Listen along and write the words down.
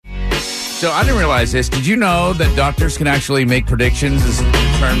So I didn't realize this. Did you know that doctors can actually make predictions in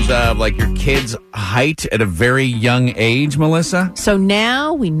terms of like your kid's height at a very young age, Melissa? So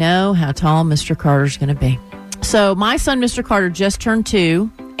now we know how tall Mr. Carter's going to be. So my son, Mr. Carter, just turned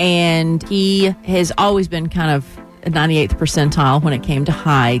 2, and he has always been kind of a 98th percentile when it came to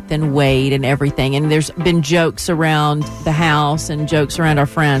height and weight and everything. And there's been jokes around the house and jokes around our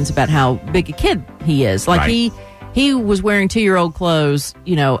friends about how big a kid he is. Like he was wearing 2-year-old clothes,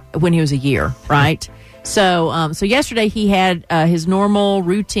 when he was a year, right? So yesterday he had his normal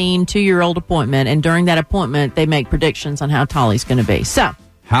routine 2-year-old appointment, and during that appointment they make predictions on how tall he's going to be. So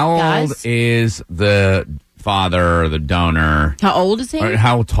how old is the father or the donor? How old is he? Or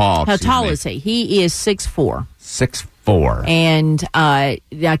how tall? How tall is he? He is 6'4". 6'4".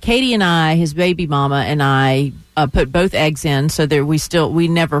 And Katie and I, his baby mama, and I put both eggs in, so that we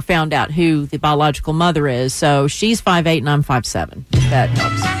never found out who the biological mother is. So she's 5'8" and I'm 5'7". That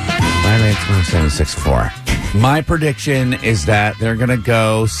helps. 5'8", 6'4". My prediction is that they're going to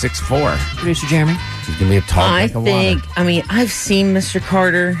go 6'4". Producer Jeremy? He's going to be a tall drink of water. I've seen Mr.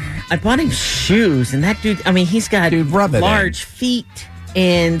 Carter. I bought him shoes, and that dude, he's got large feet.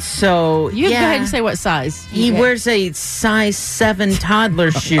 And so, you can go ahead and say what size. He wears a size 7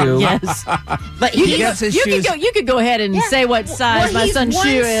 toddler shoe. Yes. But you could go ahead and say what size my son's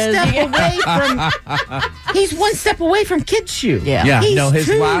shoe is. He's one step away from kid's shoe. Yeah. His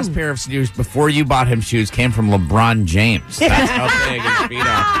last pair of shoes before you bought him shoes came from LeBron James. That's how big his feet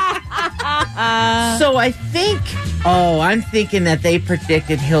are. So I think, I'm thinking that they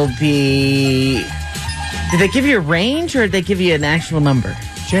predicted he'll be... Did they give you a range, or did they give you an actual number?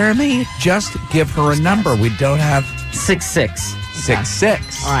 Jeremy, just give her a number. We don't have 6'6".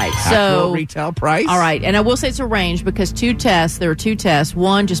 6'6". All right, actual retail price. All right, and I will say it's a range because there were 2 tests.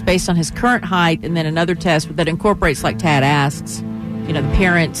 One just based on his current height, and then another test that incorporates, like Tad asks, the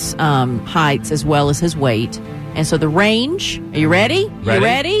parents' heights as well as his weight. And so the range. Are you ready? You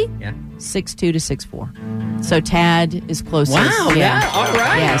ready? Yeah. 6'2" to 6'4". So Tad is closest. Wow. Yeah. All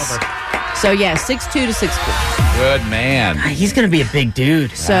right. Yes. So, 6'2" to 6'4". Good man. He's going to be a big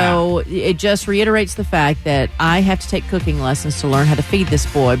dude. So, it just reiterates the fact that I have to take cooking lessons to learn how to feed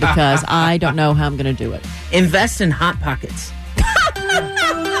this boy because I don't know how I'm going to do it. Invest in Hot Pockets.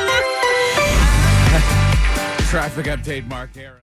 Traffic update, Mark Harris.